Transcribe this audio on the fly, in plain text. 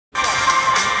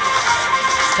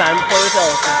time to play with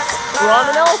elephants. We're on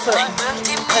an elephant,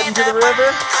 heading to the river.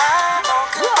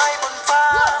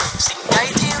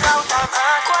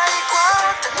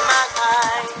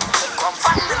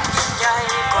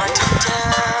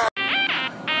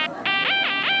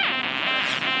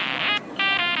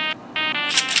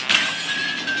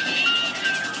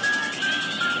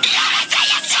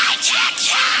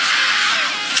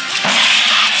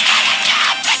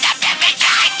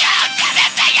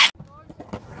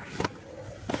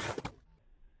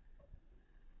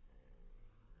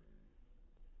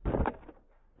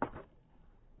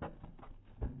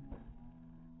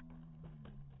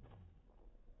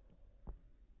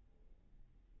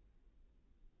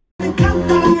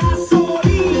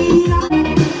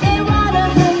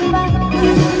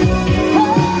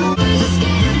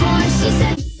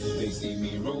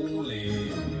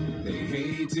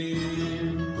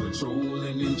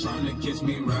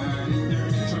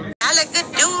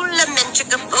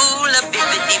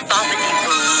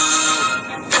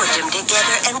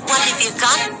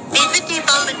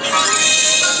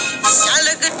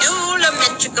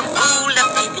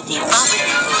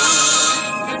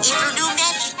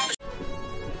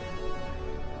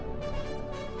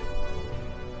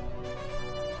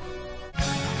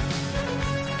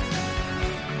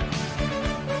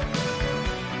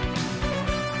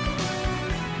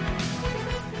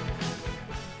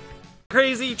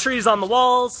 Crazy trees on the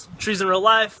walls, trees in real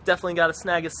life. Definitely got to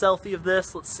snag a selfie of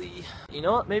this. Let's see. You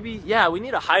know what? Maybe, yeah, we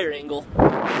need a higher angle.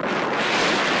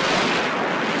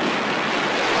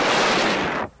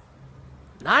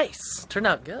 Nice. Turned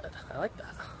out good. I like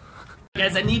that.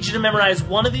 Guys, I need you to memorize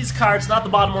one of these cards, not the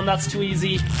bottom one. That's too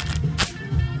easy.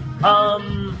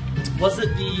 Was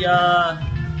it the,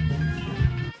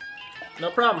 no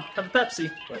problem. Have a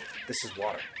Pepsi. Wait, this is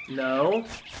water. No.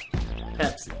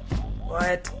 Pepsi.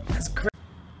 What? That's crazy.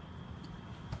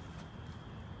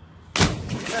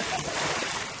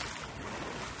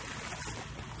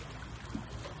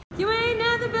 You ain't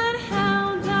nothing but a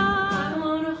hound dog. I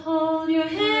wanna hold your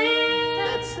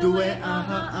hand. That's the way, I'm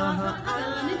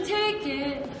gonna take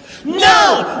it.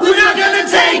 No! We're not gonna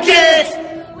take it!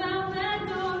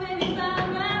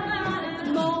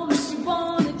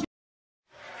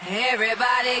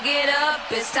 Everybody get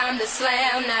up, it's time to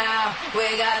slam now.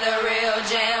 We got a real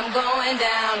jam going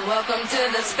down. Welcome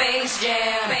to the Space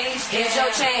Jam. Here's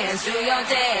your chance, do your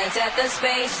dance at the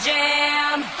Space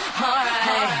Jam.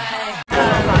 Alright.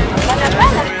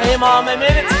 Hey Mom, I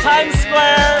made it to Times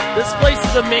Square. This place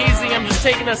is amazing. I'm just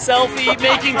taking a selfie,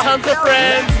 making tons of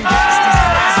friends.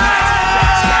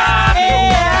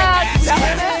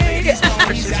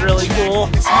 She's really cool.